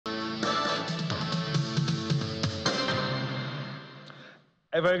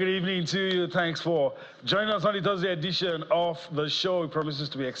A very good evening to you. Thanks for joining us on the Thursday edition of the show. It promises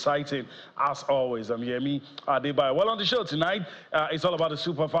to be exciting as always. I'm Yemi Adebayo. Well, on the show tonight, it's all about the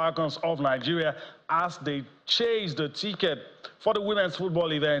Super Falcons of Nigeria as they chase the ticket for the women's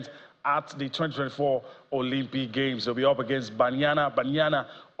football event at the 2024 Olympic Games. They'll be up against Banyana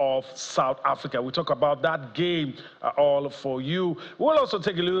of South Africa. We'll talk about that game all for you. We'll also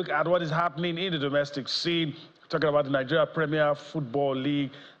take a look at what is happening in the domestic scene, talking about the Nigeria Premier Football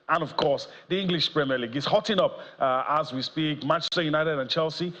League, and of course, the English Premier League. It's hotting up as we speak. Manchester United and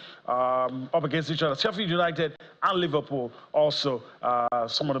Chelsea up against each other. Sheffield United and Liverpool also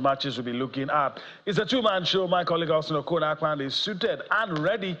some of the matches we'll be looking at. It's a two-man show. My colleague Austin Okon-Akpan is suited and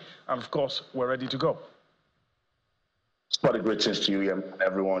ready. And of course, we're ready to go. What a greetings to you, and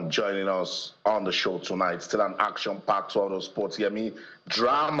everyone joining us on the show tonight. Still an action-packed world of sports. Yemi,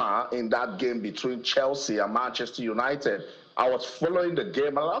 drama in that game between Chelsea and Manchester United. I was following the game,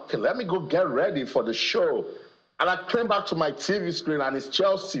 and I'm like, okay, let me go get ready for the show. And I came back to my TV screen, and it's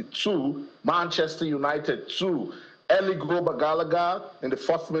Chelsea 2, Manchester United 2. Early goal by Gallagher in the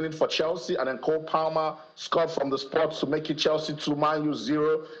first minute for Chelsea, and then Cole Palmer scored from the spot to make it Chelsea 2, Man U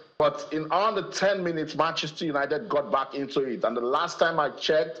 0. But in under 10 minutes, Manchester United got back into it. And the last time I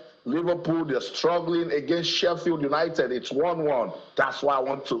checked, Liverpool, they're struggling against Sheffield United. It's 1-1. That's why I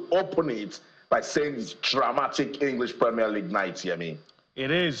want to open it by saying it's dramatic English Premier League night, Yemi. It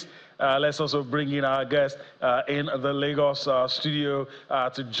is. Let's also bring in our guest in the Lagos studio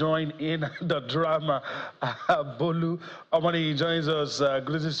to join in the drama. Bolu Omani joins us.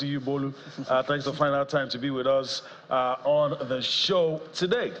 Good to see you, Bolu. Thanks for finding out time to be with us on the show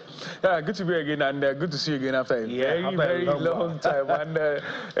today. Yeah, good to be here again, and good to see you again after a very long time. And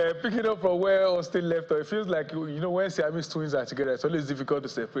picking up from where Austin left, it feels like, you know, when Siamese twins are together, it's always difficult to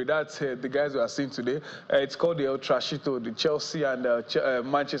separate. That's the guys we are seeing today. It's called the El Trashito, the Chelsea and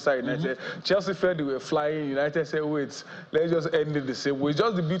Manchester United. Chelsea felt they were flying. United said, wait, let's just end it the same way. It's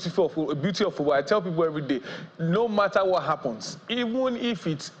just the beauty of football. I tell people every day, no matter what happens, even if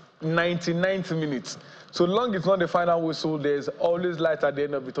it's 99th minute, so long it's not the final whistle, there's always light at the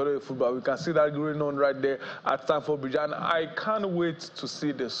end of the tunnel of football. We can see that going on right there at Stamford Bridge. And I can't wait to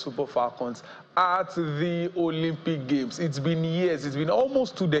see the Super Falcons at the Olympic Games. It's been years. It's been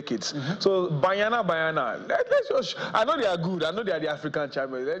almost 2 decades. So Banyana, let's just, I know they are good. I know they are the African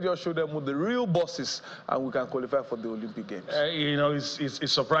champions. Let's just show them who the real bosses, and we can qualify for the Olympic Games. You know,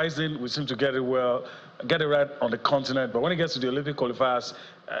 it's surprising. We seem to get it right on the continent. But when it gets to the Olympic qualifiers,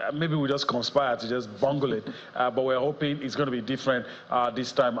 maybe we just conspire to just bungle it. But we're hoping it's going to be different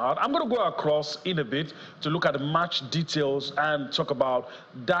this time out. I'm going to go across in a bit to look at the match details and talk about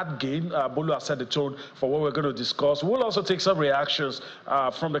that game. Bolu has set the tone for what we're going to discuss. We'll also take some reactions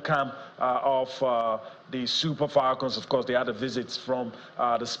from the camp of the Super Falcons. Of course, they had a visit from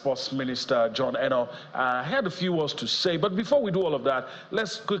the sports minister, John Eno. I had a few words to say. But before we do all of that,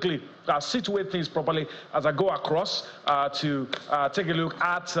 let's quickly situate things properly as I go across to take a look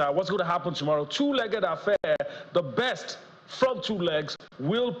at what's going to happen tomorrow. Two-legged affair, the best from 2 legs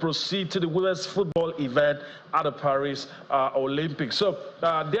will proceed to the women's football event at the Paris Olympics. So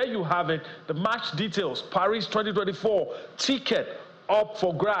there you have it, the match details. Paris 2024 ticket up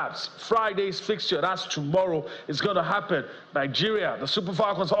for grabs. Friday's fixture, that's tomorrow, is going to happen. Nigeria, the Super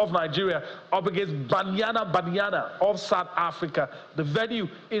Falcons of Nigeria, up against Banyana of South Africa. The venue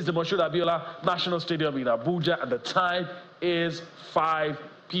is the Moshood Abiola National Stadium in Abuja, and the time is 5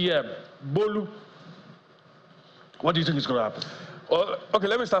 p.m. Bolu, what do you think is going to happen? Well, okay,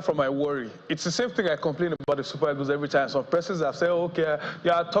 let me start from my worry. It's the same thing I complain about the Super Eagles every time. Some persons have said, okay,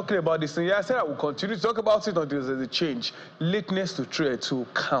 you are talking about this thing. Yeah, I said I will continue to talk about it until there's a change. Lateness to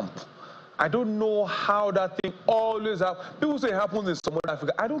camp. I don't know how that thing always happens. People say it happens in some other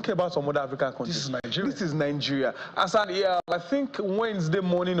Africa. I don't care about some other African countries. This is Nigeria. This is Nigeria. I think Wednesday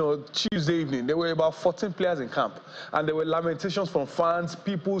morning or Tuesday evening, there were about 14 players in camp. And there were lamentations from fans,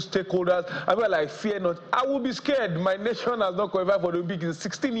 people, stakeholders. I mean, like, fear not. I will be scared. My nation has not qualified for the Olympics in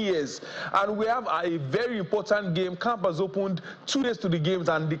 16 years. And we have a very important game. Camp has opened 2 days to the games,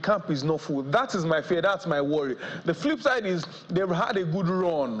 and the camp is not full. That is my fear. That's my worry. The flip side is they've had a good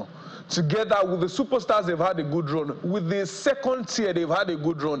run. Together with the superstars, they've had a good run. With the second tier, they've had a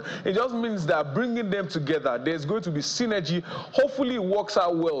good run. It just means that bringing them together, there's going to be synergy. Hopefully it works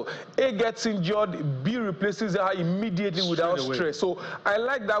out well. A gets injured, B replaces her immediately without stress. So I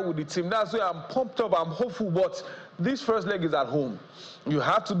like that with the team. That's why I'm pumped up, I'm hopeful, but this first leg is at home. You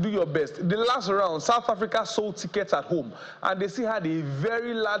have to do your best. The last round, South Africa sold tickets at home, and they still had a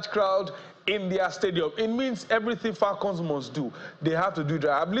very large crowd in their stadium. It means everything Falcons must do, they have to do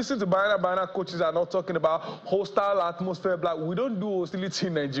that. I've listened to Banana coaches are not talking about hostile atmosphere. Like, we don't do hostility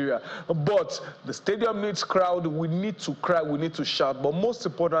in Nigeria, but the stadium needs crowd. We need to cry, we need to shout, but most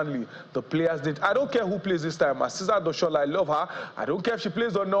importantly, the players did. I don't care who plays this time. Asisa Doshola, I love her. I don't care if she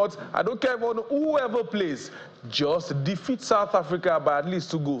plays or not. I don't care about whoever plays. Just defeat South Africa by at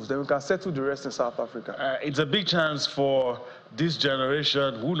least 2 goals. Then we can settle the rest in South Africa. It's a big chance for this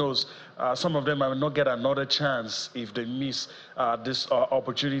generation. Who knows? Some of them might not get another chance if they miss this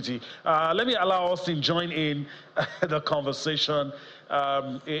opportunity. Let me allow Austin join in the conversation.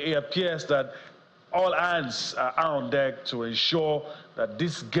 It appears that all hands are on deck to ensure that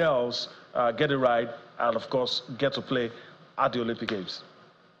these girls get it right and, of course, get to play at the Olympic Games.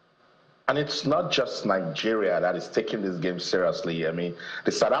 And it's not just Nigeria that is taking this game seriously. I mean,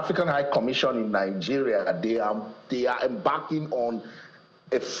 the South African High Commission in Nigeria, they are embarking on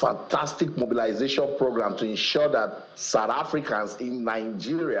a fantastic mobilization program to ensure that South Africans in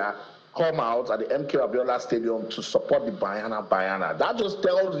Nigeria come out at the MK Abiola Stadium to support the Bayana. That just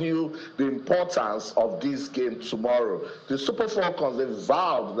tells you the importance of this game tomorrow. The Super Falcons, they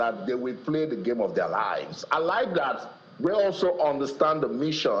vowed that they will play the game of their lives. I like that they also understand the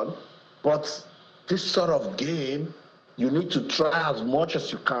mission. But this sort of game, you need to try as much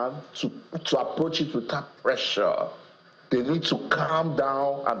as you can to approach it without pressure. They need to calm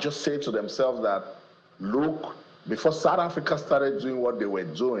down and just say to themselves that, look, before South Africa started doing what they were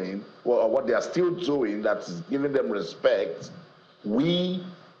doing, or what they are still doing that is giving them respect, we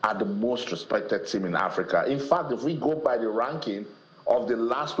are the most respected team in Africa. In fact, if we go by the ranking of the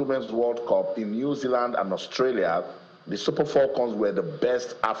last Women's World Cup in New Zealand and Australia, the Super Falcons were the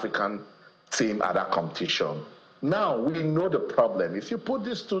best African team at that competition. Now, we know the problem. If you put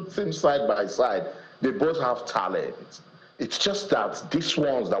these 2 teams side by side, they both have talent. It's just that these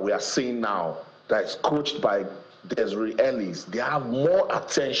ones that we are seeing now, that is coached by Desiree Ellis, they have more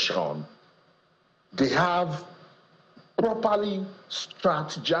attention. They have properly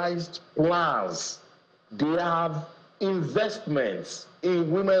strategized plans. They have investments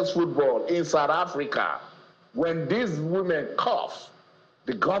in women's football in South Africa. When these women cough,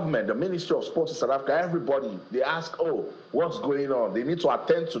 the government, the Ministry of Sports in South Africa, everybody, they ask, oh, what's going on? They need to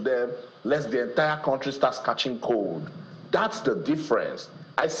attend to them, lest the entire country starts catching cold. That's the difference.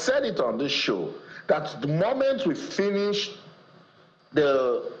 I said it on this show, that the moment we finish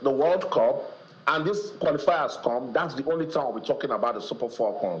the World Cup and these qualifiers come, that's the only time we'll be talking about the Super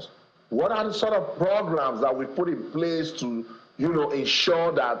Falcons. What are the sort of programs that we put in place to,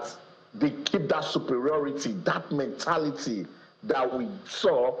 ensure that they keep that superiority, that mentality that we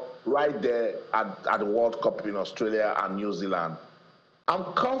saw right there at the World Cup in Australia and New Zealand? I'm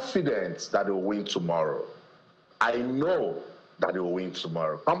confident that they will win tomorrow. I know that they will win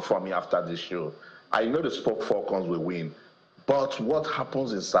tomorrow. Come for me after this show. I know the Super Falcons will win. But what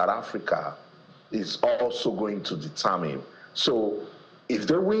happens in South Africa is also going to determine. So if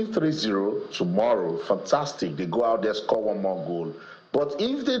they win 3-0 tomorrow, fantastic. They go out there, score 1 more goal. But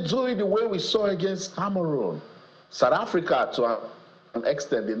if they do it the way we saw against Cameroon, South Africa, to an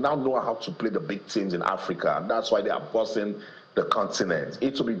extent, they now know how to play the big teams in Africa. And that's why they are bossing the continent.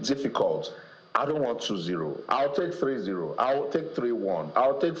 It will be difficult. I don't want 2-0. I'll take 3-0. I'll take 3-1.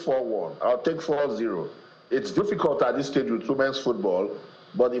 I'll take 4-1. I'll take 4-0. It's difficult at this stage with women's football,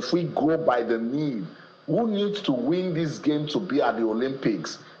 but if we go by the need, who needs to win this game to be at the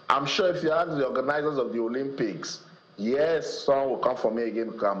Olympics? I'm sure if you ask the organizers of the Olympics, yes, someone will come for me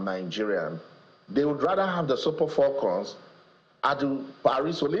again because I'm Nigerian. They would rather have the Super Falcons at the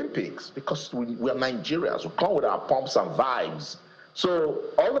Paris Olympics because we are Nigerians. We come with our pumps and vibes. So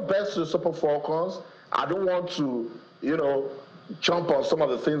all the best to the Super Falcons. I don't want to, jump on some of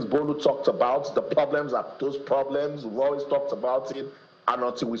the things Bolu talked about. The problems are those problems. We've always talked about it. And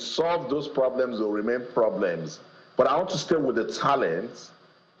until we solve those problems, they'll remain problems. But I want to stay with the talent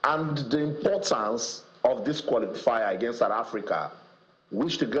and the importance of this qualifier against South Africa.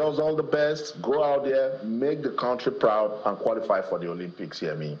 Wish the girls all the best. Go out there, make the country proud, and qualify for the Olympics.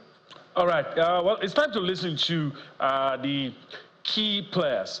 Hear me? All right. Well, it's time to listen to the key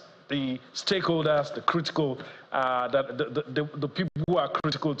players, the stakeholders, the critical, the people who are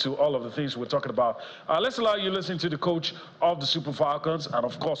critical to all of the things we're talking about. Let's allow you to listen to the coach of the Super Falcons, and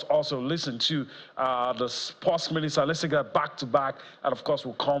of course also listen to the sports minister. Let's take that back to back, and of course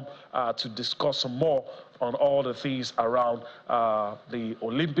we'll come to discuss some more on all the things around the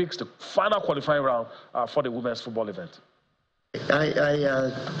Olympics, the final qualifying round for the women's football event.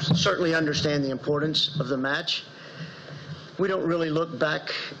 I certainly understand the importance of the match. We don't really look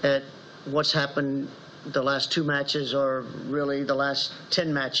back at what's happened the last 2 matches, or really the last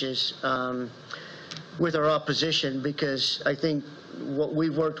 10 matches, with our opposition, because I think what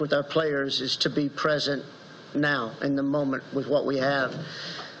we've worked with our players is to be present now in the moment with what we have.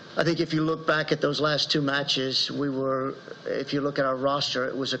 I think if you look back at those last 2 matches, if you look at our roster,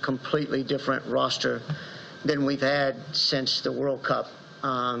 it was a completely different roster than we've had since the World Cup.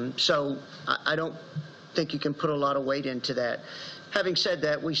 So I don't think you can put a lot of weight into that. Having said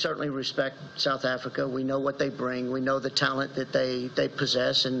that, we certainly respect South Africa. We know what they bring. We know the talent that they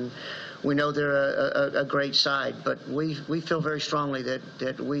possess, and we know they're a great side. But we feel very strongly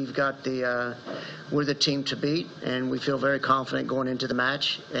that we've got we're the team to beat, and we feel very confident going into the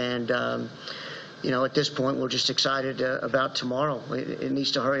match. And at this point, we're just excited about tomorrow. It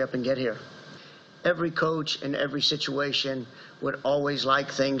needs to hurry up and get here. Every coach in every situation would always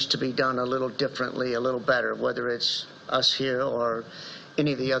like things to be done a little differently, a little better, whether it's us here or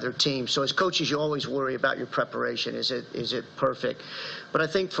any of the other teams. So as coaches, you always worry about your preparation. Is it perfect? But I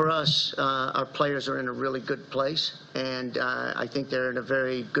think for us, our players are in a really good place, and I think they're in a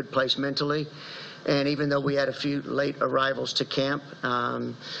very good place mentally. And even though we had a few late arrivals to camp,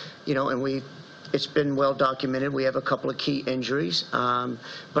 and it's been well documented, we have a couple of key injuries.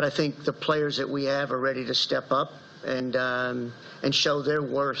 But I think the players that we have are ready to step up and show their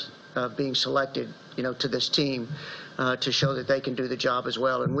worth of being selected, to this team, to show that they can do the job as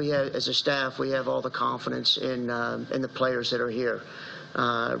well. And we have, as a staff, we have all the confidence in the players that are here,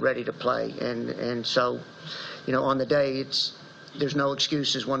 ready to play. And so, on the day, there's no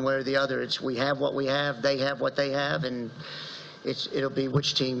excuses one way or the other. We have what we have, they have what they have, and it'll be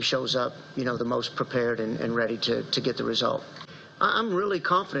which team shows up, the most prepared and ready to get the result. I'm really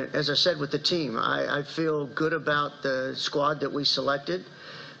confident, as I said, with the team. I feel good about the squad that we selected.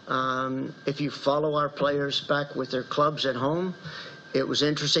 If you follow our players back with their clubs at home, it was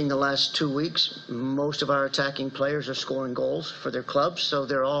interesting the last 2 weeks. Most of our attacking players are scoring goals for their clubs, so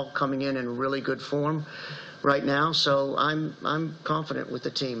they're all coming in really good form right now. So I'm confident with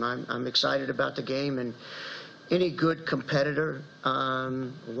the team. I'm excited about the game, and any good competitor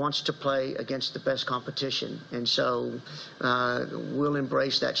wants to play against the best competition. And so we'll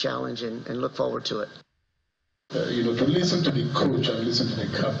embrace that challenge and look forward to it. To listen to the coach and listen to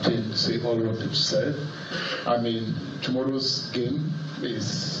the captain say all what they've said, I mean, tomorrow's game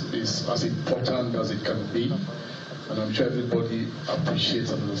is as important as it can be, and I'm sure everybody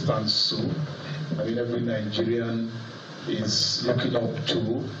appreciates and understands so. I mean, every Nigerian is looking up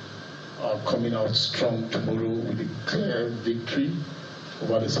to coming out strong tomorrow with a clear victory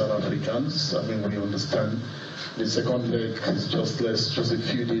over the South Africans. I mean, we understand the second leg is just a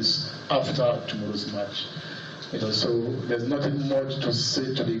few days after tomorrow's match. So there's nothing much to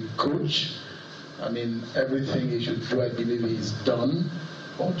say to the coach. I mean, everything he should do, I believe, is done.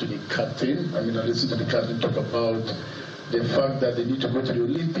 Or to the captain. I mean, I listened to the captain talk about the fact that they need to go to the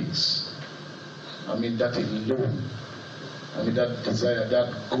Olympics. I mean, that alone. I mean, that desire,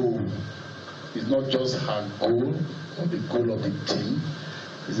 that goal is not just her goal or the goal of the team.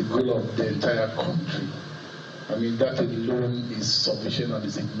 It's the goal of the entire country. I mean, that alone is sufficient and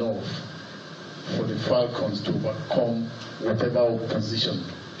is enough for the Falcons to overcome whatever opposition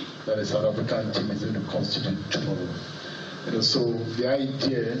that the South African team is going to constitute tomorrow. So the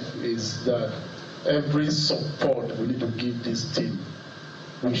idea is that every support we need to give this team,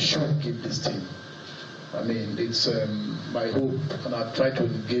 we should give this team. I mean, it's my hope, and I try to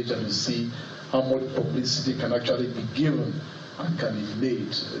engage and to see how much publicity can actually be given and can be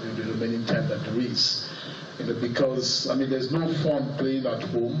made in the remaining time that there is. Because, I mean, there's no fun playing at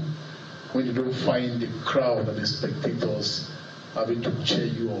home when you don't find the crowd and the spectators having to cheer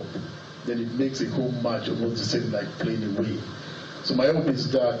you up. Then it makes a home match almost the same like playing away. So my hope is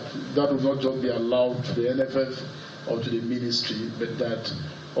that that will not just be allowed to the NFF or to the ministry, but that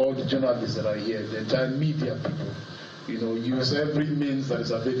all the journalists that are here, the entire media people, use every means that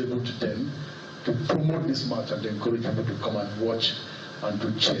is available to them to promote this match and to encourage people to come and watch and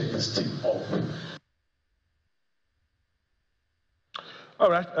to cheer this team up. All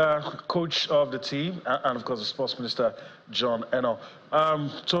right, coach of the team, and of course the sports minister, John Eno.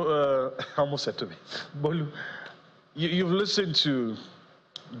 I almost said to me, Bolu, you've listened to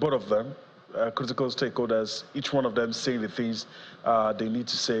both of them, critical stakeholders, each one of them saying the things they need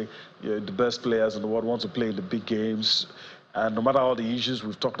to say. The best players in the world want to play in the big games, and no matter all the issues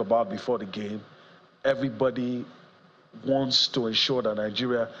we've talked about before the game, everybody wants to ensure that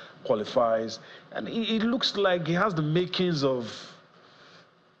Nigeria qualifies, and it looks like he has the makings of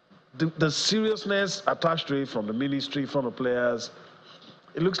the seriousness attached to it from the ministry, from the players.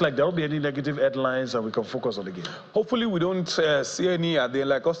 it looks like there won't be any negative headlines and we can focus on the game. Hopefully we don't see any at the end.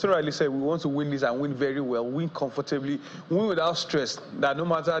 Like Austin Riley said, we want to win this and win very well, win comfortably, win without stress. That no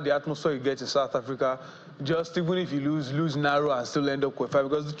matter the atmosphere you get in South Africa, just even if you lose narrow and still end up qualifying.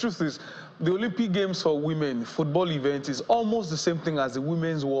 Because the truth is, the Olympic Games for women football event is almost the same thing as the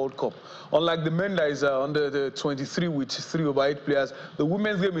Women's World Cup. Unlike the men that is under the 23 with 3/8 players, the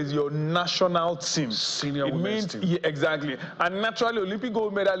women's game is your national team. Senior women's team. Yeah, exactly. And naturally, Olympic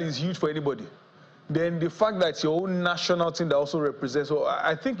gold medal is huge for anybody. Then the fact that it's your own national team that also represents, so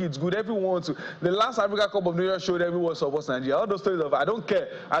I think it's good. Everyone to the last Africa Cup of Nations showed everyone supports Nigeria. All those stories of I don't care,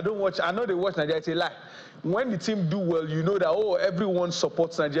 I don't watch, I know they watch Nigeria, it's a lie. When the team do well, you know that everyone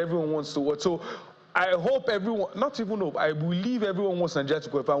supports Nigeria, everyone wants to watch. So I hope everyone, not even hope, I believe everyone wants Nigeria to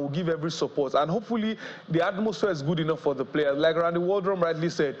qualify and will give every support. And hopefully the atmosphere is good enough for the players. Like Randy Waldron rightly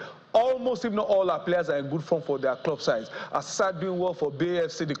said, almost, if not all, our players are in good form for their club sides. Asad doing well for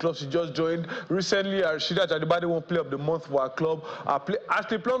BFC, the club she just joined. Recently, Rashida Jadibadi won Player of the Month for our club.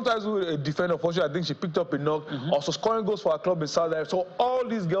 Ashley Plumtice, who is a defender, unfortunately, I think she picked up a knock. Also scoring goals for our club in South Africa. So all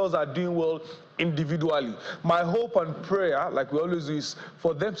these girls are doing well individually. My hope and prayer, like we always do, is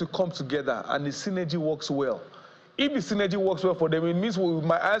for them to come together and the synergy works well. If the synergy works well for them, it means with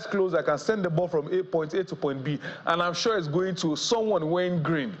my eyes closed, I can send the ball from point A to point B, and I'm sure it's going to someone wearing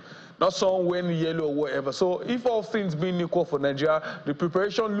green, not someone wearing yellow or whatever. So if all things being equal for Nigeria, the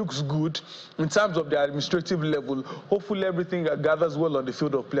preparation looks good in terms of the administrative level. Hopefully everything gathers well on the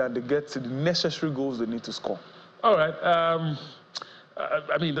field of play and they get to the necessary goals they need to score. All right.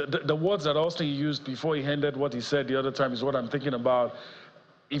 I mean, the words that Austin used before he ended what he said the other time is what I'm thinking about.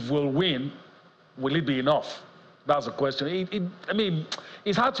 If we'll win, will it be enough? That's the question. I mean,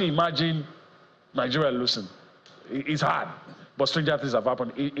 it's hard to imagine Nigeria losing. It's hard. But stranger things have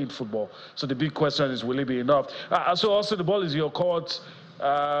happened in football. So the big question is, will it be enough? So also the ball is your court.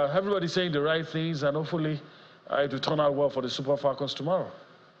 Everybody's saying the right things, and hopefully it will turn out well for the Super Falcons tomorrow.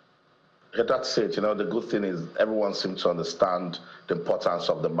 Yeah, that's it. You know, the good thing is everyone seems to understand the importance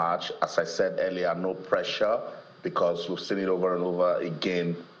of the match. As I said earlier, no pressure, because we've seen it over and over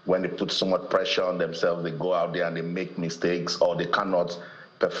again. When they put so much pressure on themselves, they go out there and they make mistakes, or they cannot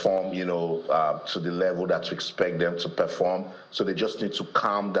perform, you know, to the level that we expect them to perform. So they just need to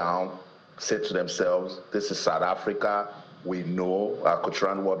calm down, say to themselves, this is South Africa. We know, Coach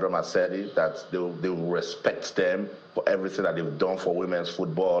Randy Waldron has said it, that they will respect them for everything that they've done for women's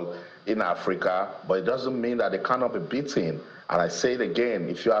football in Africa, but it doesn't mean that they cannot be beaten. And I say it again,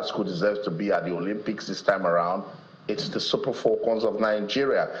 if you ask who deserves to be at the Olympics this time around, it's the Super Falcons of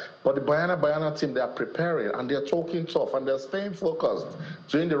Nigeria. But the Bayana team, they are preparing and they're talking tough and they're staying focused,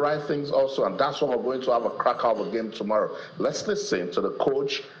 doing the right things also, and that's what we're going to have a crack of a game tomorrow. Let's listen to the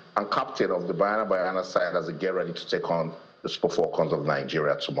coach and captain of the Bayana side as they get ready to take on the Super Falcons of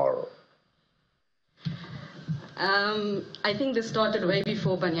Nigeria tomorrow. I think this started way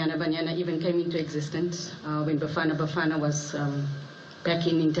before Banyana even came into existence, when Bafana was back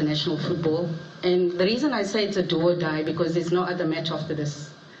in international football. And the reason I say it's a do or die, because there's no other match after this.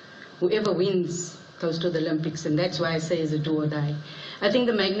 Whoever wins goes to the Olympics, and that's why I say it's a do or die. I think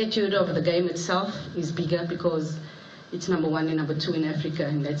the magnitude of the game itself is bigger because it's number 1 and number 2 in Africa,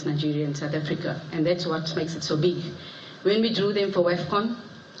 and that's Nigeria and South Africa, and that's what makes it so big. When we drew them for WAFCON,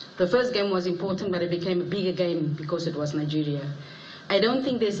 the first game was important, but it became a bigger game because it was Nigeria. I don't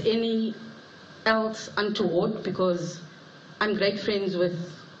think there's any else untoward, because I'm great friends with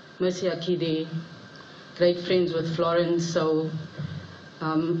Mercy Akide, great friends with Florence, so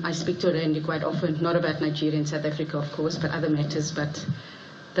I speak to Randy quite often, not about Nigeria and South Africa, of course, but other matters. But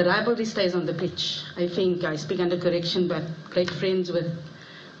the rivalry stays on the pitch. I think I speak under correction, but great friends with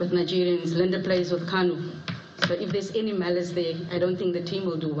Nigerians. Linda plays with Kanu. So if there's any malice there, I don't think the team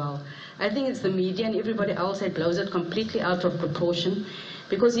will do well. I think it's the media and everybody else that blows it completely out of proportion.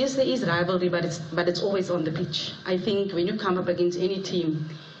 Because yes, there is rivalry, but it's always on the pitch. I think when you come up against any team,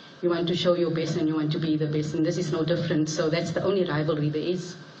 you want to show your best and you want to be the best, and this is no different. So that's the only rivalry there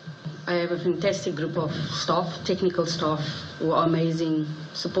is. I have a fantastic group of staff, technical staff who are amazing,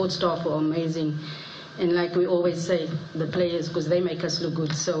 support staff who are amazing. And like we always say, the players, because they make us look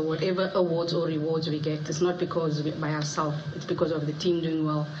good. So whatever awards or rewards we get, it's not because we're by ourselves, it's because of the team doing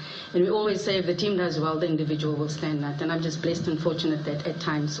well. And we always say if the team does well, the individual will stand out. And I'm just blessed and fortunate that at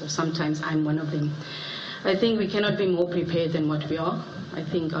times, or sometimes, I'm one of them. I think we cannot be more prepared than what we are. I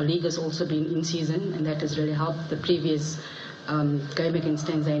think our league has also been in season, and that has really helped. The previous game against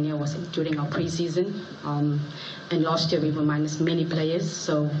Tanzania was during our pre-season. And last year we were minus many players.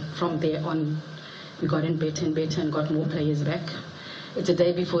 So from there on, we got in better and better and got more players back. It's a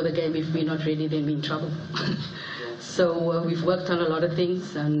day before the game. If we're not ready, then we're in trouble. So we've worked on a lot of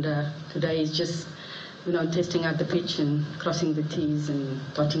things, and today is just, testing out the pitch and crossing the T's and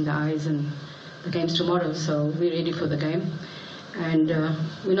dotting the I's, and the game's tomorrow, so we're ready for the game. And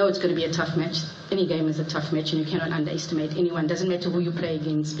we know it's going to be a tough match. Any game is a tough match, and you cannot underestimate anyone. Doesn't matter who you play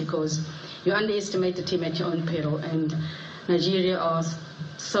against, because you underestimate the team at your own peril. And Nigeria are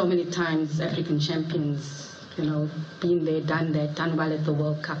so many times African champions, been there, done that, done well at the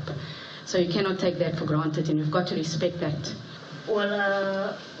World Cup. So you cannot take that for granted, and you've got to respect that.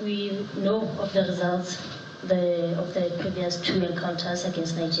 Well, we know of the results of the previous 2 encounters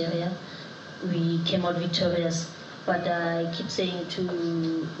against Nigeria. We came out victorious, but I keep saying to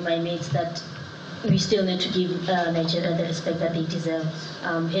my mates that we still need to give Nigeria the respect that they deserve.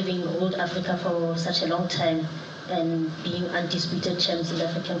 Having ruled Africa for such a long time and being undisputed champs in the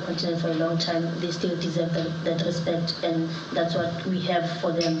African continent for a long time, they still deserve that respect, and that's what we have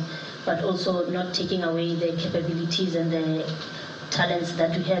for them. But also not taking away the capabilities and the talents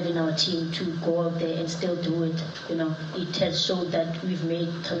that we have in our team to go out there and still do it. It has showed that we've made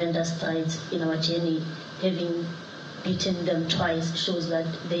tremendous strides in our journey. Having beaten them twice shows that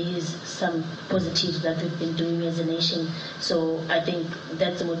there is some positives that we've been doing as a nation. So I think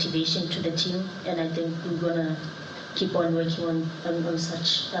that's a motivation to the team, and I think we're going to keep on working on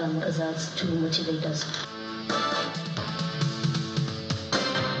such results to motivate us.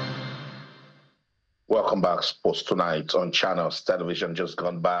 Welcome back, Sports Tonight on Channels Television. Just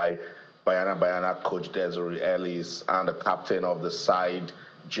gone by Bayana coach Desiree Ellis and the captain of the side,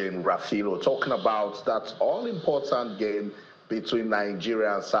 Jane Rafilo, talking about that all-important game between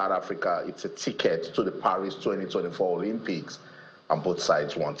Nigeria and South Africa. It's a ticket to the Paris 2024 Olympics, and both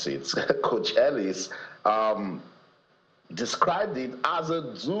sides want it. Coach Ellis described it as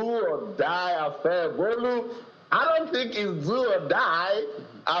a do-or-die affair. Bolu, I don't think it's do-or-die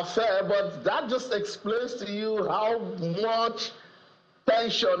affair, but that just explains to you how much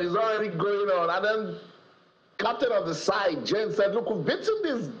tension is already going on. And then captain of the side, Jen, said, look, we've beaten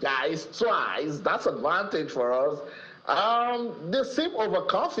these guys twice. That's advantage for us. They seem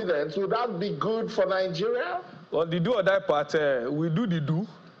overconfident. Would that be good for Nigeria? Well, the do-or-die part, we do the do.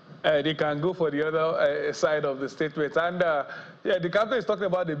 They can go for the other side of the statement. And yeah, the captain is talking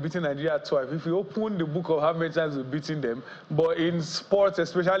about they beating Nigeria twice. If you open the book of how many times we're beating them, but in sports,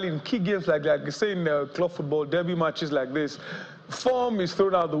 especially in key games like say in club football, derby matches like this, form is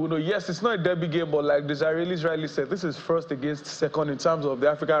thrown out the window. Yes, it's not a derby game, but like the Israelis said, this is first against second in terms of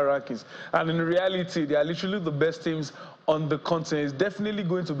the African rankings. And in reality, they are literally the best teams on the continent. It's definitely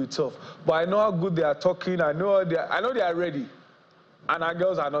going to be tough. But I know how good they are talking. I know they are ready. And our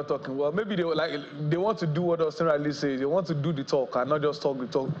girls are not talking. Well, maybe they want to do what Australia says. They want to do the talk and not just talk the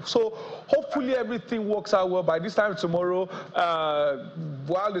talk. So hopefully everything works out well. By this time tomorrow,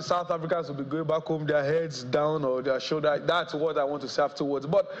 while the South Africans will be going back home, their heads down or their shoulder, that's what I want to say afterwards.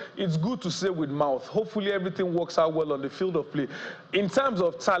 But it's good to say with mouth. Hopefully everything works out well on the field of play. In terms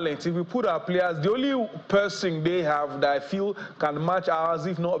of talent, if we put our players, the only person they have that I feel can match ours,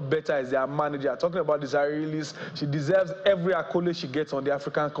 if not better, is their manager. Talking about the Israelis, she deserves every accolade she gets on the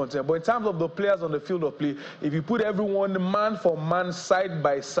African continent. But in terms of the players on the field of play, if you put everyone man for man, side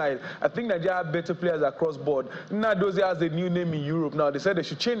by side, I think Nigeria have better players across board. Nadozie has a new name in Europe now. They said they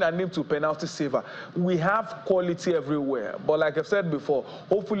should change their name to penalty saver. We have quality everywhere. But like I've said before,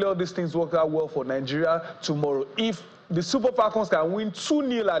 hopefully all these things work out well for Nigeria tomorrow. If the Super Falcons can win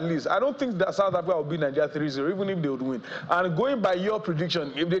 2-0 at least, I don't think that South Africa will beat Nigeria 3-0, even if they would win. And going by your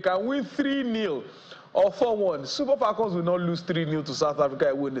prediction, if they can win 3-0, or 4-1. Super Falcons will not lose 3-0 to South Africa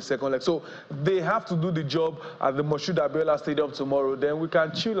and win the second leg. So they have to do the job at the Moshood Abiola Stadium tomorrow. Then we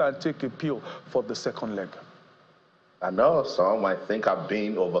can chill and take a pill for the second leg. I know some might think I'm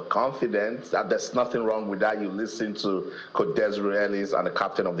being overconfident. There's nothing wrong with that. You listen to Coach Desiree Ellis and the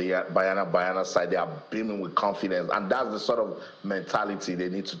captain of the Bayana side. They are beaming with confidence. And that's the sort of mentality they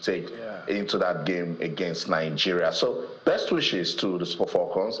need to take into that game against Nigeria. So best wishes to the Super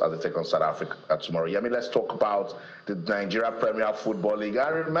Falcons as they take on South Africa tomorrow. Yemi, let's talk about the Nigeria Premier Football League. I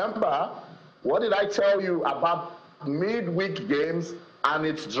remember, what did I tell you about midweek games and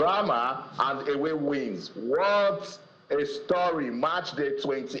its drama and away wins? What a story match day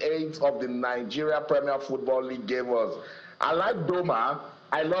 28 of the Nigeria Premier Football League gave us. I like Doma.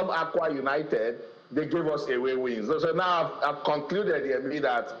 I love Aqua United. They gave us away wins. So now I've concluded here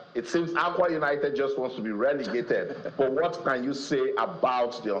that it seems Aqua United just wants to be relegated. But what can you say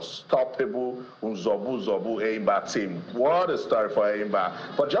about the unstoppable Zobu Eimba team? What a story for Eimba.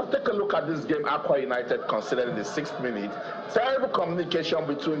 But just take a look at this game Aqua United considered in the 6th minute. Terrible communication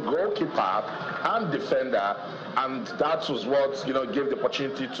between goalkeeper and defender, and that was what gave the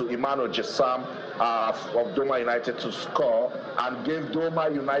opportunity to Emmanuel Jessam of Doma United to score, and gave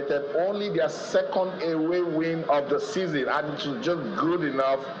Doma United only their 2nd away win of the season, and it was just good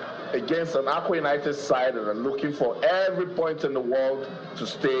enough against an Aqua United side that are looking for every point in the world to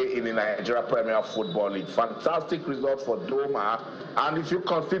stay in the Nigeria Premier Football League. Fantastic result for Doma, and if you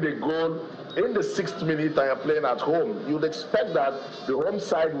concede a goal in the 6th minute and you're playing at home, you'd expect that the home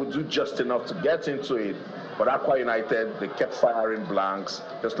side would do just enough to get into it. But Aqua United, they kept firing blanks.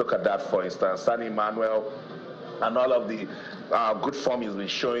 Just look at that, for instance. Sani Emmanuel and all of the good form he's been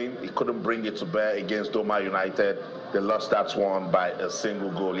showing, he couldn't bring it to bear against Doma United. They lost that one by a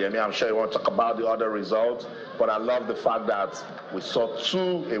single goal. I'm sure you want to talk about the other results, but I love the fact that we saw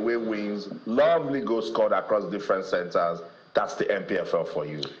 2 away wins, lovely goals scored across different centers. That's the NPFL for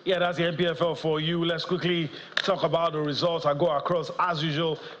you. Yeah, that's the NPFL for you. Let's quickly talk about the results. I go across, as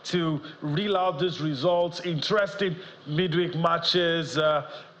usual, to reel out these results. Interesting midweek matches.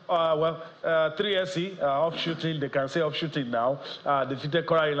 3SC, off-shooting, they can say off-shooting now, defeated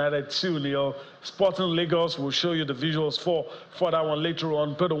Kora United 2-0. Sporting Lagos will show you the visuals for that one later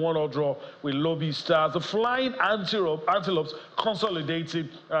on. Put a 1-1 draw with Lobby Stars. The Flying Antelopes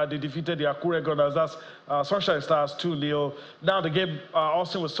consolidated. They defeated the Akure Gunners. That's Sunshine Stars 2-0. Now the game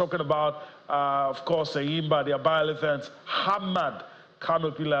Austin was talking about, of course, Eimba, the Abaya Elephants, hammered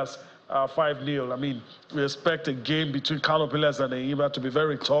Kano Pillars 5-0. I mean, we expect a game between Kano Pillars and Eimba to be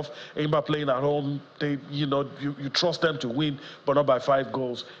very tough. Eimba playing at home, you trust them to win, but not by 5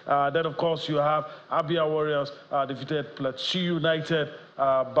 goals. Then, of course, you have Abia Warriors defeated Plateau United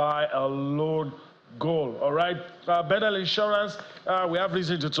by a lone goal. All right, Bedell Insurance, we have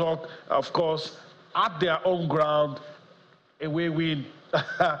reason to talk, of course, at their own ground, away win.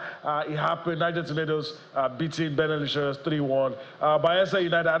 It happened. Niger Tornadoes beating Bedell Insurance 3-1. Bayelsa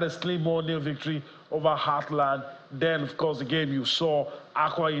United had a slim 1-0 victory over Heartland. Then, of course, the game you saw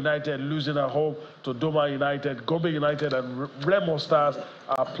Aqua United losing at home to Doma United. Gombe United and Remo Stars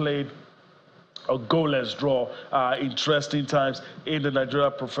played a goalless draw. Interesting times in the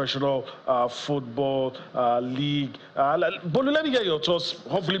Nigeria Professional Football League. Bolu, let me get your thoughts.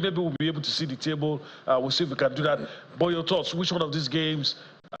 Hopefully, maybe we'll be able to see the table. We'll see if we can do that. But your thoughts, which one of these games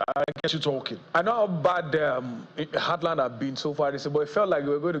gets you talking? I know how bad Heartland have been so far this year, but it felt like we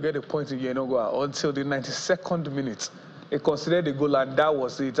were going to get a point in Yenagoa until the 92nd minute. It considered a goal, and that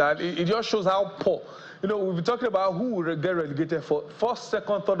was it. And it just shows how poor. We've been talking about who will get relegated for 1st,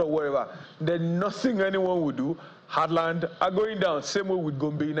 2nd, 3rd, or wherever. Then nothing anyone would do. Heartland are going down, same way with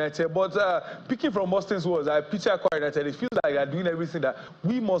Gombe United. But picking from Austin's words, I picture Aqua United. It feels like they're doing everything that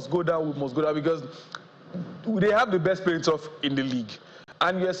we must go down, because they have the best playing tough in the league.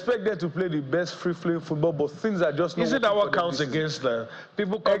 And you expect them to play the best free-flowing football, but things are just not. Isn't that what counts against them?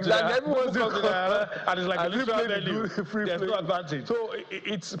 People come exactly. Everyone's and it's like a literal value. There's no advantage. So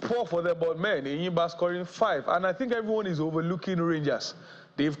it's poor for them, but man, Eimba scoring 5. And I think everyone is overlooking Rangers.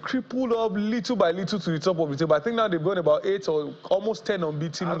 They've crippled up little by little to the top of the table. I think now they've gone about 8 or almost 10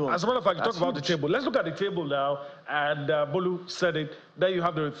 unbeaten. As a matter of fact, talk about the table. Let's look at the table now. And Bolu said it. There you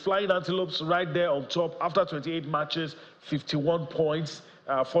have the Flying Antelopes right there on top after 28 matches, 51 points.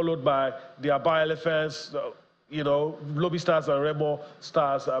 Followed by the Abaya Elephants, Lobby Stars and Remo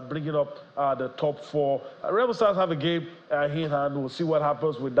Stars bringing up the top 4. Remo Stars have a game in hand. We'll see what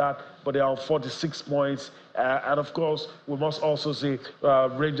happens with that, but they are on 46 points. And, of course, we must also say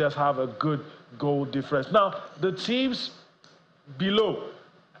Rangers have a good goal difference. Now, the teams below,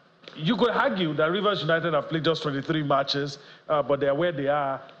 you could argue that Rivers United have played just 23 matches, but they're where they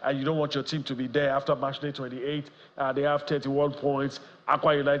are, and you don't want your team to be there after match day 28. They have 31 points.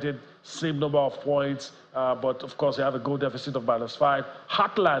 Aqua United, same number of points, but of course they have a goal deficit of -5.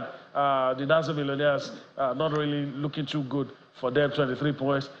 Heartland, the Nazo Millionaires, not really looking too good for them, 23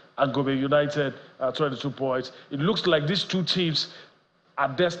 points, and Gombe United, 22 points. It looks like these two teams are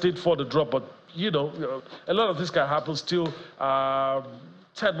destined for the drop, but a lot of this can happen still.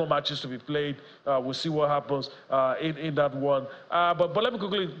 10 more matches to be played. We'll see what happens in that one. But let me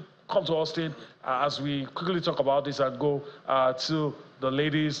quickly come to Austin as we quickly talk about this and go to the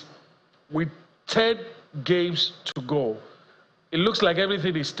ladies. With 10 games to go, it looks like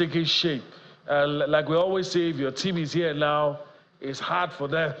everything is taking shape. Like we always say, if your team is here now, it's hard for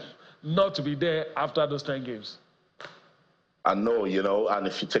them not to be there after those 10 games. I know, and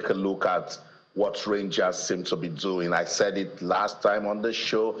if you take a look at what Rangers seem to be doing. I said it last time on the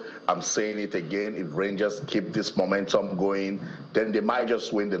show. I'm saying it again. If Rangers keep this momentum going, then they might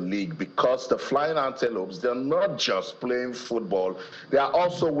just win the league, because the Flying Antelopes, they're not just playing football. They are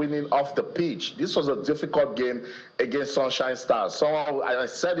also winning off the pitch. This was a difficult game against Sunshine Stars. So I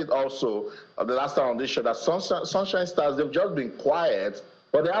said it also the last time on this show, that Sunshine Stars, they've just been quiet,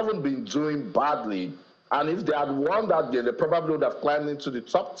 but they haven't been doing badly. And if they had won that game, they probably would have climbed into the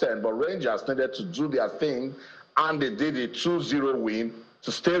top 10. But Rangers needed to do their thing, and they did a 2-0 win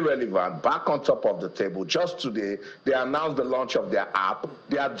to stay relevant, back on top of the table. Just today, they announced the launch of their app.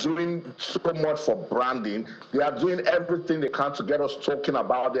 They are doing so much for branding. They are doing everything they can to get us talking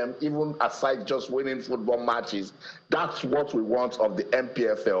about them, even aside just winning football matches. That's what we want of the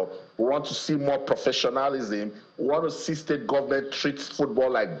MPFL. We want to see more professionalism. We want to see state government treat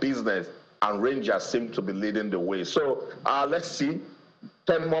football like business. And Rangers seem to be leading the way. So let's see.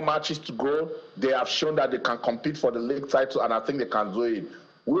 10 more matches to go. They have shown that they can compete for the league title, and I think they can do it.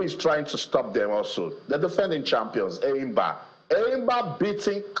 Who is trying to stop them also? The defending champions, Eimba. Eimba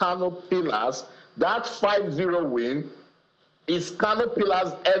beating Kano Pillars. That 5-0 win is Kano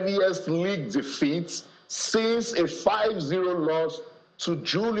Pillars' heaviest league defeat since a 5-0 loss to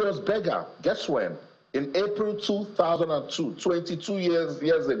Julius Berger. Guess when? In April 2002, 22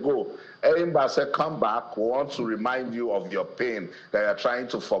 years ago. Eimba said, come back, we want to remind you of your pain that you're trying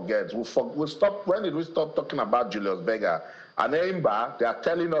to forget. When did we stop talking about Julius Berger? And Eimba, they are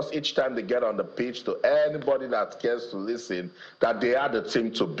telling us each time they get on the pitch, to anybody that cares to listen, that they are the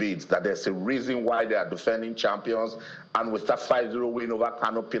team to beat, that there's a reason why they are defending champions. And with that 5-0 win over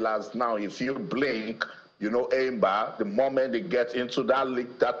Kano Pillars, now if you blink, you know, Eimba, the moment they get into that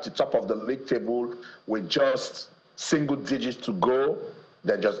league, that the top of the league table with just single digits to go,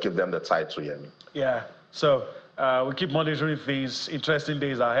 then just give them the title, Yemi. Yeah, so we keep monitoring things, interesting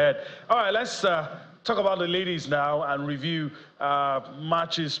days ahead. All right, let's talk about the ladies now and review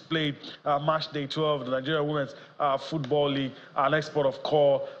matches played, match day 12, the Nigeria Women's Football League, our next port of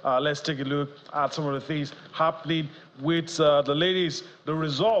call. Let's take a look at some of the things happening with the ladies. The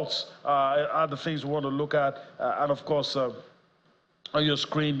results are the things we want to look at, and of course, on your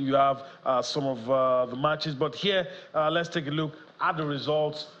screen, you have some of the matches. But here, let's take a look at the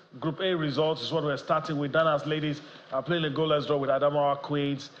results. Group A results is what we're starting with. Dana's ladies playing a goalless draw with Adamawa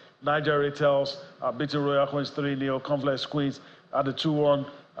Queens. Niger Rattles beating Royal Queens 3-0. Confluence Queens at the 2-1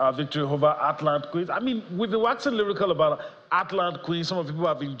 victory over Atlant Queens. I mean, we've been waxing lyrical about Atlant Queens. Some of the people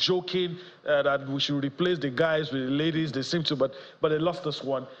have been joking that we should replace the guys with the ladies. They seem to, but they lost this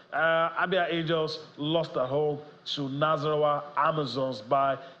one. Abia Angels lost at home to Nazarawa Amazons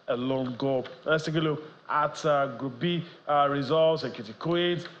by a lone goal. Let's take a look at Group B results. Ekiti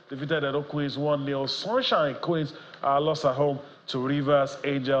Queens defeated Edo Queens 1-0. Sunshine Queens lost at home to Rivers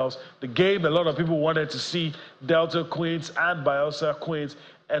Angels. The game a lot of people wanted to see, Delta Queens and Bielsa Queens,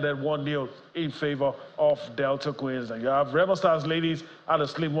 and then 1-0 in favor of Delta Queens. And you have Remo Stars ladies at a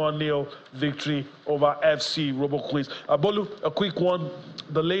slim 1-0 victory over FC Robo Queens. Bolu, a quick one.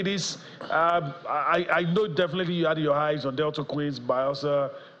 The ladies, I know definitely you had your eyes on Delta Queens,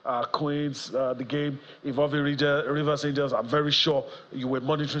 Bielsa Queens, the game involving Rivers Angels. I'm very sure you were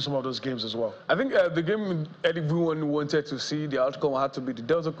monitoring some of those games as well. I think the game everyone wanted to see, the outcome had to be the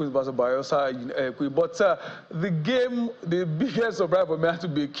Delta Queens versus Bielsa Queens. But the game, the biggest surprise for me had to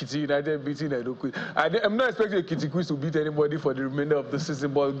be Ekiti United beating Edo Queens. I'm not expecting Ekiti Queens to beat anybody for the remainder of the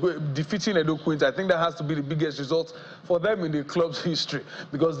season, but defeating Edo Queens, I think that has to be the biggest result for them in the club's history,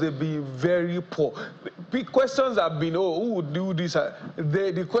 because they've been very poor. Big questions have been, oh, who would do this?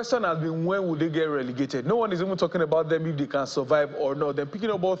 The question has been, when will they get relegated? No one is even talking about them if they can survive or not. They're picking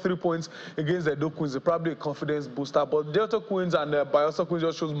up about 3 points against the Edo Queens. They're probably a confidence booster. But Delta Queens and Bielsa Queens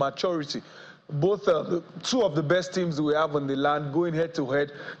just shows maturity. Both two of the best teams we have on the land going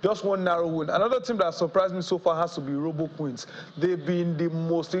head-to-head. Just one narrow win. Another team that surprised me so far has to be Robo Queens. They've been the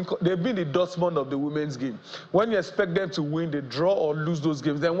Dortmund of the women's game. When you expect them to win, they draw or lose those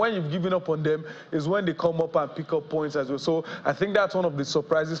games. Then when you've given up on them is when they come up and pick up points as well. So I think that's one of the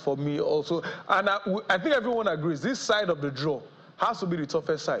surprises for me also. And I think everyone agrees, this side of the draw has to be the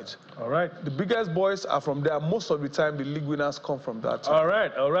toughest side. All right. The biggest boys are from there. Most of the time, the league winners come from that team. All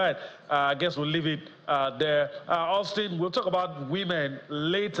right, all right. I guess we'll leave it there. Austin, we'll talk about women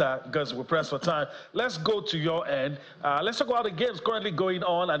later because we're pressed for time. Let's go to your end. Let's talk about the games currently going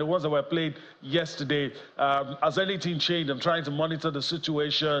on and the ones that were played yesterday. Has anything changed? I'm trying to monitor the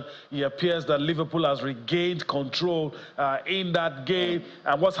situation. It appears that Liverpool has regained control in that game.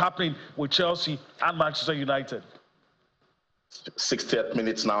 And what's happening with Chelsea and Manchester United? 60th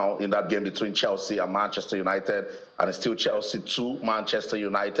minutes now in that game between Chelsea and Manchester United. and it's still Chelsea 2, Manchester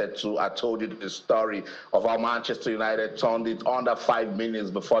United 2. I told you the story of how Manchester United turned it under 5 minutes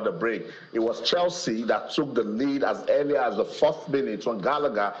before the break. It was Chelsea that took the lead as early as the 4th minute when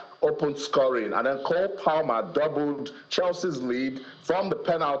Gallagher opened scoring, and then Cole Palmer doubled Chelsea's lead from the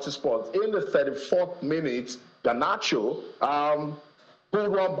penalty spot. In the 34th minute, Garnacho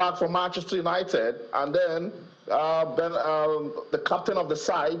pulled one back for Manchester United, and then the captain of the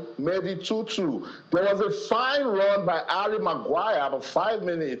side made it 2-2. There was a fine run by Harry Maguire about 5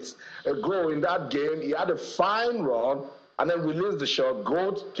 minutes ago in that game. He had a fine run and then released the shot.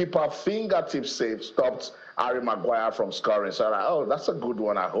 Goalkeeper fingertip save stopped Harry Maguire from scoring. So that's a good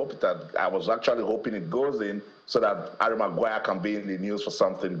one. I was actually hoping it goes in so that Harry Maguire can be in the news for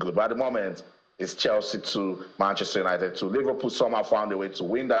something good. But at the moment, it's Chelsea 2, Manchester United 2. Liverpool somehow found a way to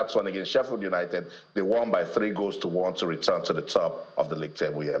win that one against Sheffield United. They won by 3-1 to return to the top of the league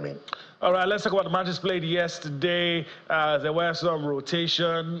table. All right, let's talk about the matches played yesterday. There was some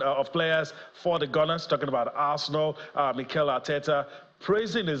rotation of players for the Gunners, talking about Arsenal. Mikel Arteta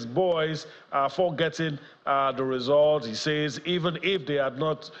praising his boys for getting the result. He says even if they had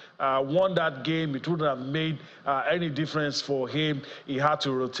not won that game, it wouldn't have made any difference for him. He had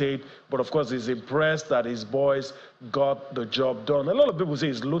to rotate, but of course he's impressed that his boys got the job done. A lot of people say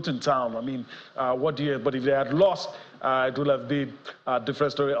it's Luton Town. I mean, but if they had lost, it would have been a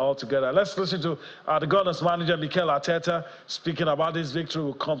different story altogether. Let's listen to the Gunners manager, Mikel Arteta, speaking about this victory.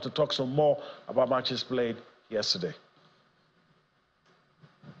 We'll come to talk some more about matches played yesterday.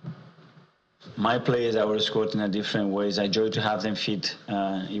 My players are scored in a different ways. I enjoy to have them fit.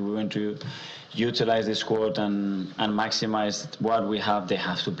 If we want to utilize the squad and maximize what we have, they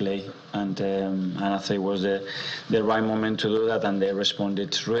have to play. And I think it was the right moment to do that, and they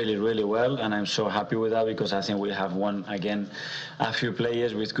responded really, really well. And I'm so happy with that because I think we have won again a few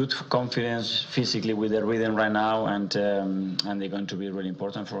players with good confidence, physically with their rhythm right now, and they're going to be really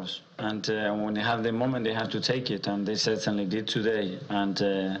important for us. And when they have the moment, they have to take it, and they certainly did today. And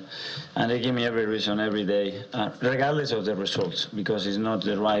they give me every reason every day, regardless of the results, because it's not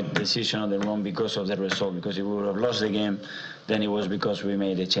the right decision or the wrong because of the result. Because if we would have lost the game, then it was because we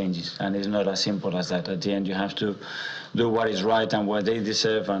made the changes, and it's not as simple as that. At the end, you have to do what is right and what they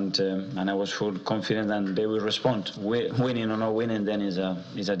deserve, and I was full confident that they will respond. Winning or not winning, then is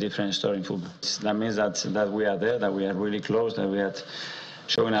a different story in football. That means that we are there, that we are really close, that we are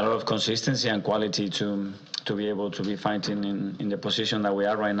showing a lot of consistency and quality to be able to be fighting in the position that we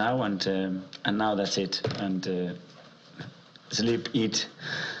are right now, and now that's it. And sleep, eat,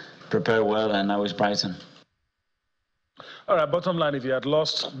 prepare well, and now it's Brighton. All right, bottom line, if you had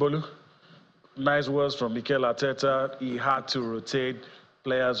lost, Bolu, nice words from Mikel Arteta. He had to rotate.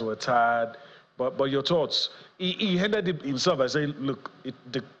 Players were tired. But your thoughts? He ended it himself by saying, look, if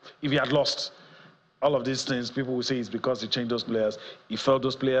he had lost all of these things, people will say it's because he changed those players. He felt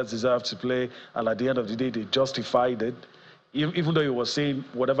those players deserved to play, and at the end of the day, they justified it. Even though he was saying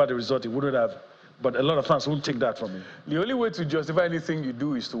whatever the result, he wouldn't have. But a lot of fans won't take that from him. The only way to justify anything you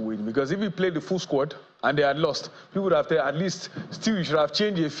do is to win. Because if you played the full squad and they had lost, people would have said, at least, still you should have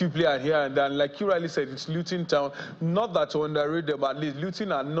changed a few players here and there. And like you rightly said, it's Luton Town. Not that to underrate them, but at least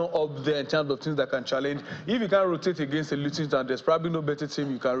Luton are not up there in terms of teams that can challenge. If you can't rotate against a Luton Town, there's probably no better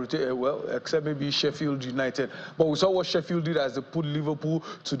team you can rotate, well, except maybe Sheffield United. But we saw what Sheffield did as they put Liverpool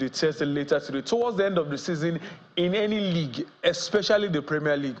to the test later today. Towards the end of the season, in any league, especially the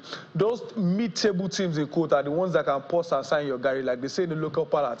Premier League, those mid-table teams in quote are the ones that can pause and sign your Gary, like they say in the local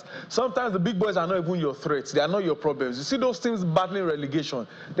parlance. Sometimes the big boys are not even your threats. They are not your problems. You see those teams battling relegation,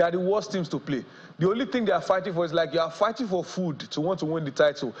 they are the worst teams to play. The only thing they are fighting for is like you are fighting for food to want to win the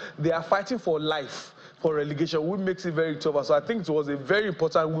title. They are fighting for life, for relegation, which makes it very tough. So I think it was a very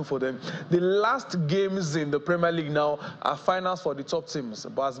important win for them. The last games in the Premier League now are finals for the top teams.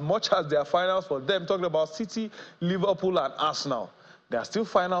 But as much as they are finals for them, talking about City, Liverpool, and Arsenal, they are still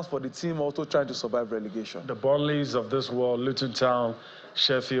finals for the team also trying to survive relegation. The Burnleys of this world, Luton Town,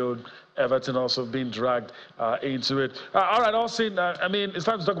 Sheffield, Everton also being dragged into it. All right, Austin, I mean, it's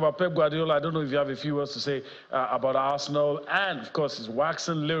time to talk about Pep Guardiola. I don't know if you have a few words to say about Arsenal. And, of course, he's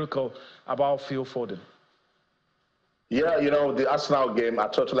waxing lyrical about Phil Foden. Yeah, you know, the Arsenal game, I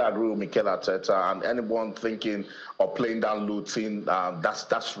totally agree with Mikel Arteta. And anyone thinking of playing down Luton,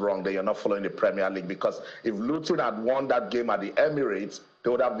 that's wrong. That you're not following the Premier League. Because if Luton had won that game at the Emirates, they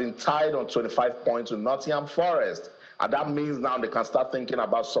would have been tied on 25 points with Nottingham Forest. And that means now they can start thinking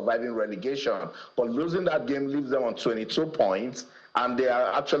about surviving relegation. But losing that game leaves them on 22 points. And they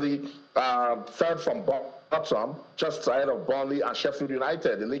are actually third from bottom, just ahead of Burnley and Sheffield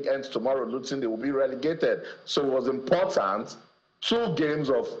United. The league ends tomorrow. Luton, they will be relegated. So it was important. 2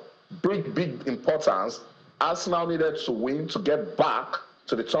 games of big importance Arsenal needed to win to get back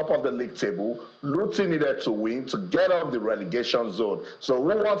to the top of the league table. Luton needed to win to get off the relegation zone. So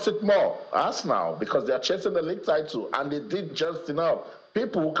who wants it more? Arsenal, because they're chasing the league title, and they did just enough.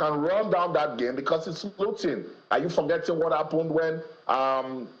 People can run down that game because it's Luton. Are you forgetting what happened when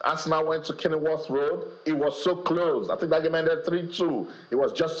Arsenal went to Kenilworth Road? It was so close. I think that game ended 3-2. It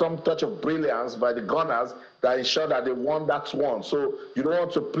was just some touch of brilliance by the Gunners that ensured that they won that one. So you don't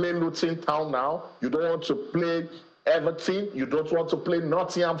want to play Luton Town now. You don't want to play Everton. You don't want to play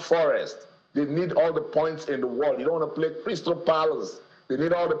Nottingham Forest. They need all the points in the world. You don't want to play Crystal Palace. They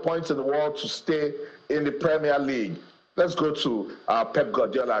need all the points in the world to stay in the Premier League. Let's go to Pep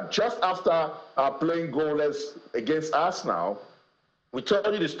Guardiola. Just after playing goalless against Arsenal, we told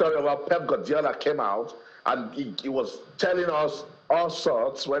you the story about Pep Guardiola came out and he was telling us all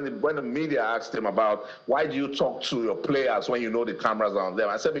sorts when the media asked him about why do you talk to your players when you know the cameras are on them.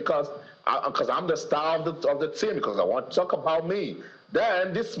 I said because I'm the star of the team, because I want to talk about me.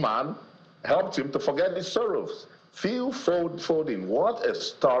 Then this man helped him to forget his sorrows. Phil Foden, what a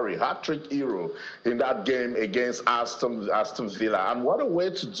story, hat-trick hero in that game against Aston Villa. And what a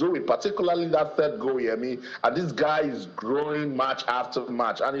way to do it, particularly that third goal, Yemi. And this guy is growing match after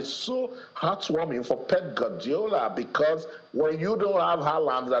match. And it's so heartwarming for Pep Guardiola, because when you don't have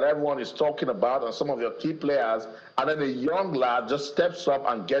Haaland that everyone is talking about and some of your key players, and then a young lad just steps up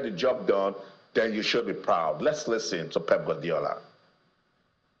and get the job done, then you should be proud. Let's listen to Pep Guardiola.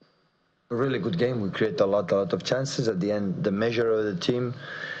 A really good game. We create a lot of chances. At the end, the measure of the team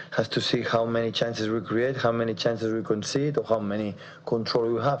has to see how many chances we create, how many chances we concede, or how many control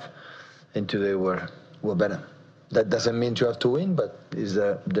we have. And today we're better. That doesn't mean you have to win, but it's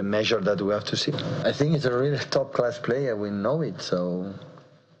the measure that we have to see. I think he's a really top-class player. We know it. So,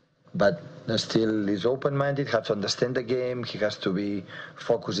 but still, he's open-minded. Has to understand the game. He has to be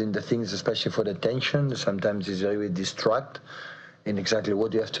focusing the things, especially for the tension. Sometimes he's very distracted in exactly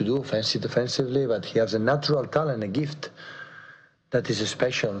what you have to do, defensively, but he has a natural talent, a gift that is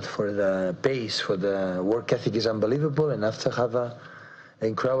special for the pace, for the work ethic is unbelievable, and after have an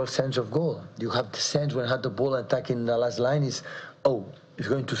incredible sense of goal. You have the sense when you had the ball attacking the last line is, oh, he's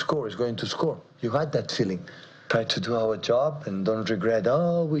going to score, he's going to score. You had that feeling. Try to do our job and don't regret,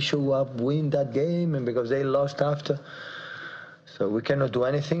 oh, we should win that game, and because they lost after. So we cannot do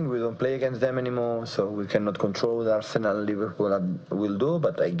anything. We don't play against them anymore. So we cannot control what Arsenal and Liverpool will do.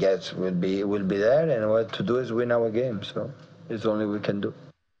 But I guess we'll be there, and what to do is win our game. So it's the only we can do.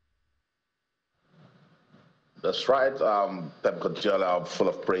 That's right. Pep Guardiola, full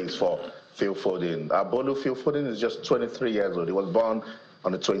of praise for Phil Foden. Bolu, Phil Foden is just 23 years old. He was born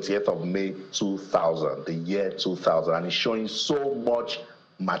on the 28th of May 2000, the year 2000, and he's showing so much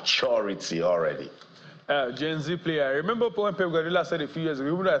maturity already. Gen Z player. I remember when Pep Guardiola said a few years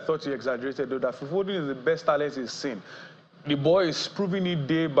ago, even though I thought he exaggerated, though, that Phil Foden is the best talent he's seen. The boy is proving it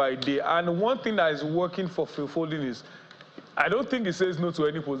day by day. And one thing that is working for Phil Foden is, I don't think he says no to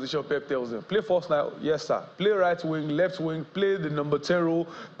any position Pep tells him. Play first now, yes sir. Play right wing, left wing, play the number 10 role,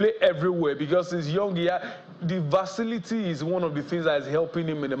 play everywhere, because he's young. The versatility is one of the things that is helping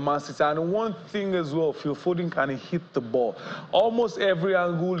him in the Man City. And one thing as well, Phil Foden can hit the ball. Almost every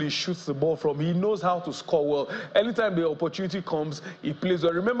angle he shoots the ball from. He knows how to score well. Anytime the opportunity comes, he plays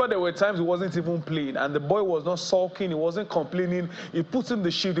well. Remember, there were times he wasn't even playing, and the boy was not sulking, he wasn't complaining. He puts in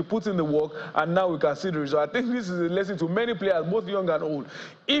the shift, he puts in the work, and now we can see the result. I think this is a lesson to many players, both young and old.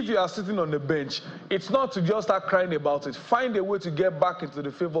 If you are sitting on the bench, it's not to just start crying about it. Find a way to get back into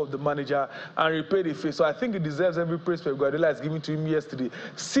the favor of the manager and repay the fee. So I think he deserves every praise Pep Guardiola is giving to him yesterday.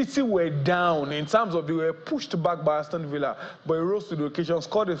 City were down in terms of they were pushed back by Aston Villa, but he rose to the occasion,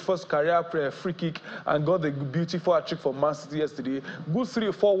 scored his first career free kick, and got the beautiful hat-trick for Man City yesterday. Good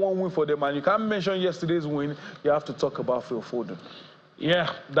 3-4-1 win for them, and you can't mention yesterday's win. You have to talk about Phil Foden.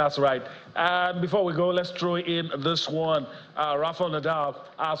 Yeah, that's right. And before we go, let's throw in this one. Rafael Nadal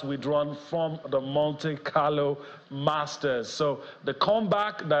has withdrawn from the Monte Carlo Masters. So the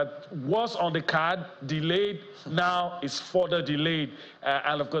comeback that was on the card, delayed, now is further delayed.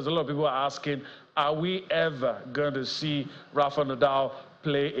 And of course, a lot of people are asking, are we ever going to see Rafael Nadal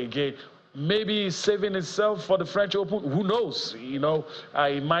play again? Maybe he's saving himself for the French Open. Who knows? You know,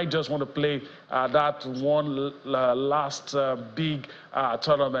 he might just want to play that one last big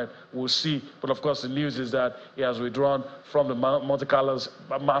tournament. We'll see. But of course, the news is that he has withdrawn from the Monte Carlo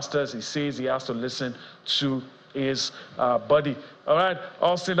Masters. He says he has to listen to his body. All right,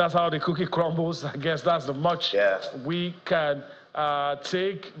 Austin, that's how the cookie crumbles. I guess that's the much we can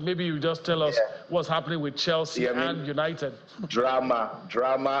take? Maybe you just tell us what's happening with Chelsea and United. Drama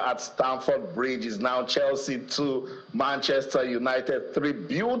at Stamford Bridge is now Chelsea 2, Manchester United 3.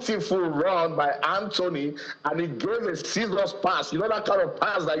 Beautiful run by Anthony, and he gave a scissors pass. You know that kind of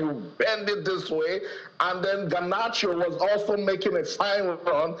pass that you bend it this way, and then Garnacho was also making a fine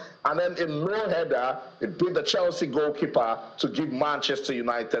run, and then a low header, it beat the Chelsea goalkeeper to give Manchester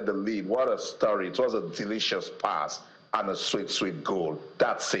United the lead. What a story. It was a delicious pass and a sweet, sweet goal.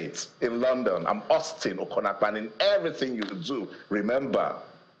 That's it. In London, I'm Austin Okonakpa, and in everything you do, remember,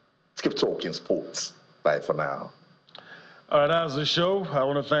 keep talking sports. Bye for now. All right, that's the show. I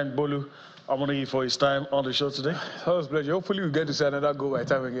want to thank Bolu Amonigi for his time on the show today. That was a pleasure. Hopefully we'll get to see another goal by the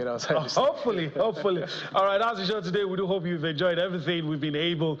time we get outside. Hopefully. All right, that's the show today. We do hope you've enjoyed everything we've been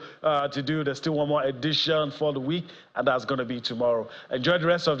able to do. There's still one more edition for the week, and that's going to be tomorrow. Enjoy the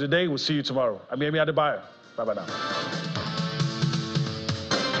rest of the day. We'll see you tomorrow. I'm Yemi Adebayo. Bye-bye now.